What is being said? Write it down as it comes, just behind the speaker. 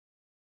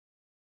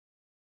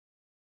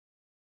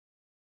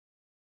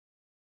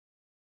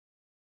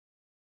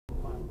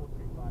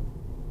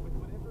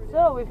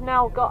So we've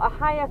now got a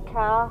hire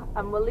car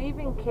and we're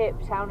leaving Cape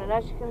Town, and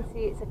as you can see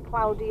it's a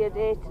cloudier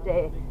day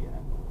today.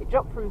 It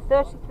dropped from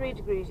 33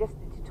 degrees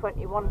yesterday to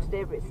 21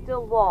 today, but it's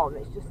still warm,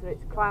 it's just that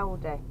it's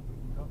cloudy.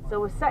 So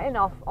we're setting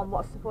off on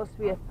what's supposed to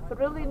be a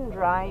thrilling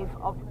drive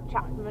of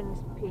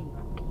Chapmans Peak.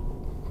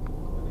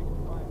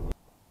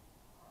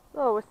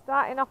 So we're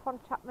starting off on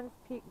Chapmans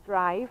Peak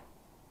Drive.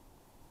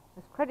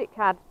 There's credit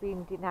cards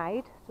being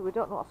denied, so we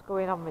don't know what's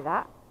going on with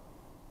that.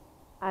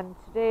 And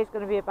today is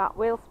going to be about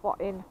whale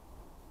spotting,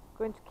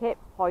 going to Cape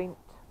Point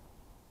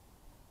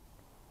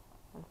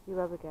and see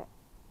where we get.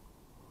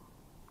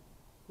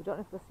 We don't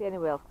know if we'll see any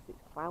whales because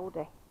it's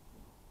cloudy.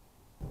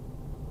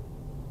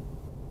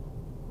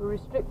 We're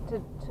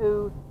restricted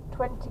to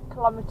 20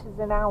 kilometres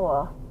an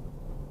hour.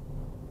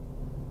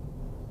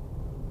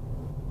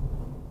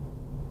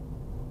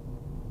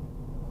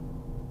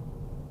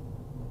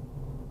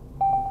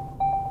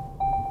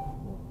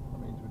 That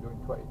means we're doing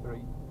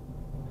 23.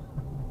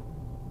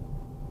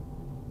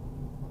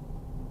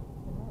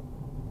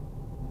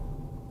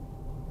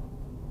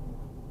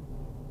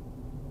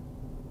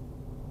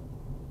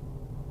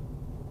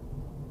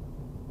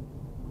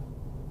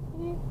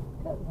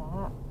 Look at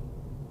that.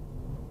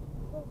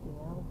 Bloody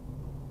hell.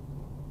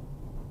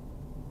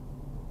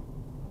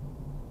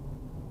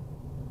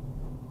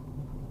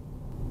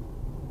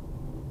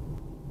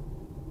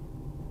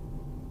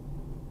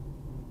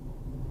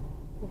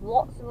 There's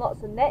lots and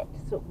lots of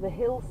nets up the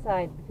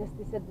hillside because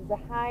they said there's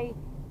a high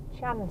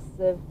chance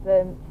of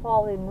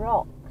falling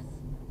rocks,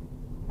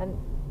 and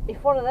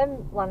if one of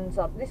them lands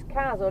on, this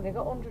car's only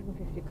got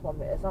 150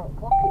 kilometres on the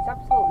clock, it's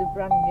absolutely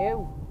brand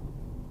new.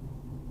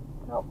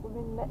 Got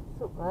blooming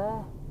nets up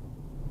there.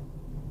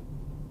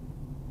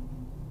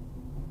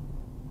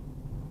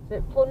 So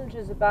it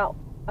plunges about,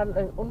 I don't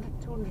know,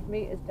 100, 200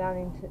 metres down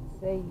into the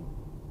sea.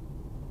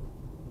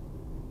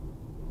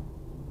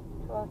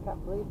 Oh, I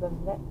can't believe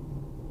them nets.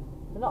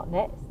 They're not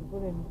nets, they're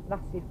blooming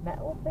massive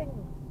metal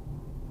things.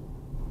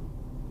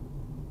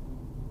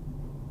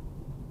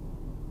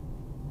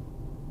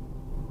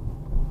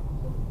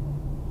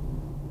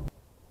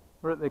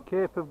 We're at the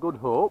Cape of Good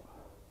Hope.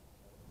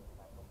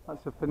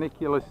 That's a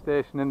funicular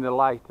station in the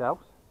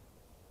lighthouse.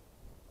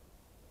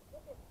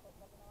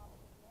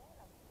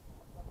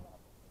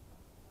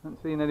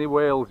 Haven't seen any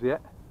whales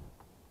yet.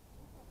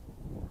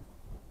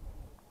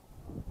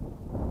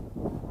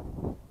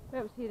 We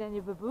haven't seen any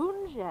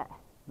baboons yet.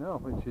 No,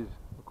 which is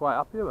we're quite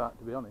happy about,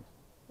 to be honest.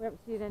 We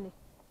haven't seen any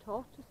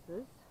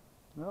tortoises.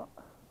 No.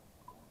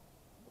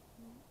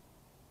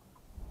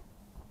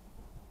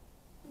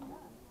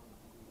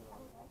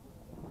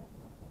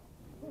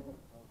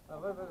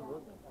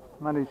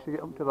 Managed to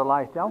get up to the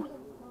lighthouse.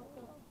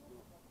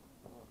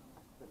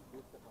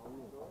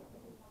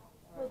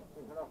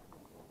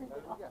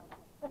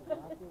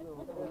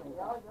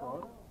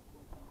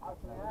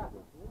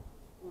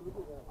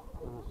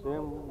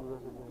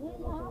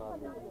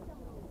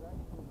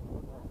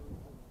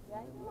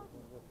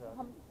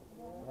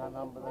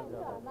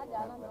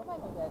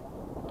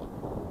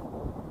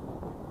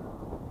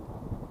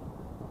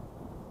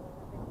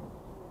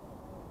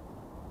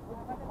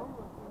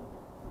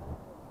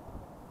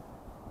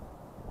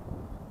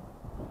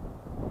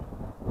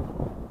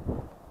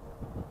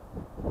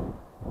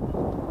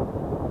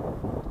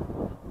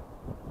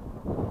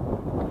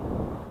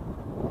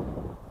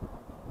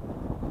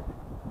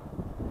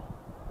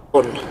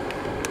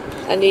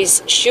 And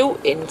he's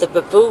shooting the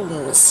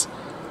baboons,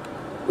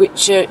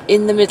 which are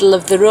in the middle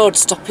of the road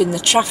stopping the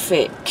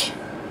traffic.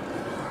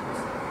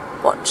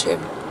 Watch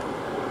him.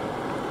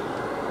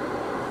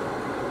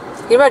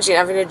 Can you imagine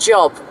having a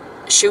job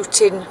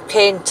shooting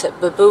paint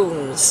at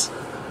baboons?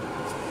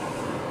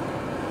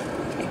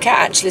 I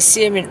can't actually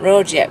see him in the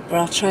road yet, but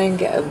I'll try and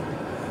get him.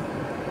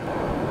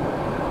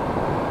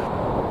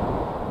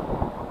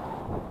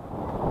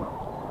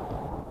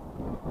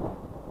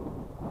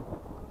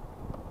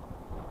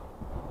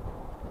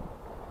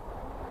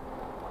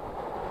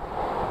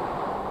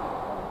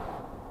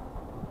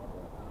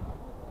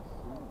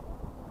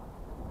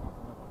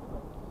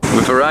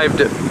 We've arrived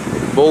at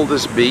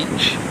Boulders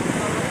Beach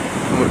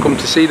and we've come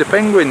to see the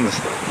penguins,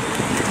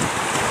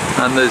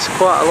 and there's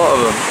quite a lot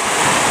of them.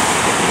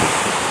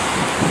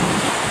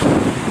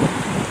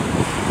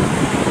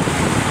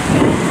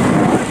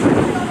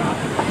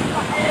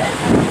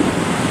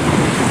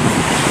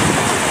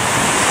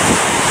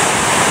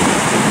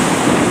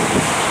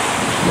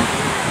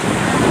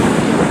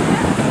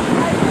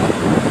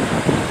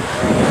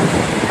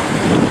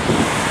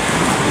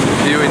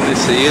 Viewing the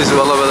sea as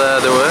well over there,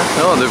 they were.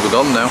 Oh, they've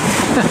gone now.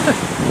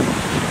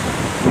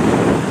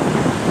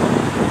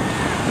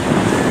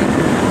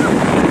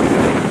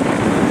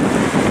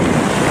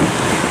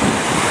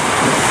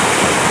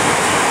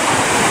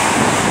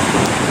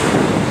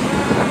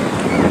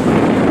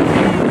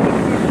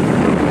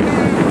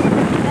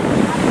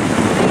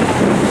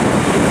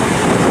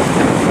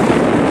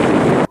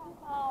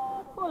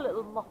 Poor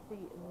little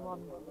moth-eaten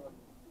one.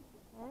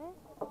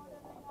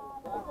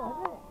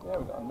 Yeah,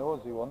 we've got a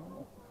nosy one.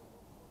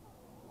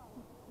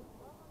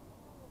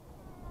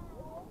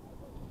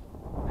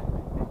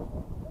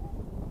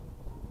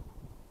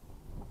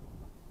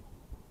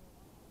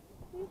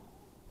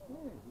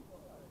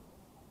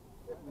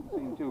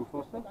 too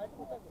fussy.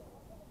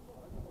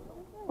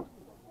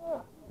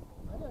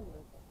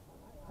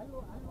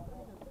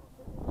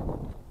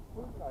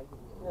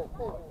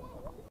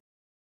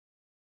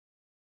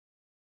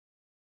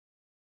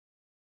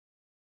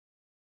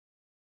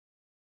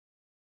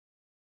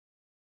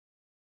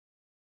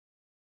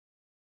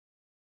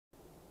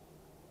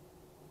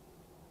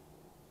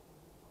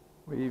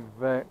 We've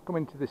come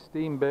into the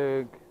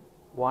Steenberg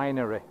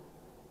Winery,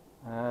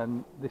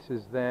 and this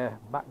is their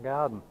back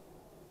garden.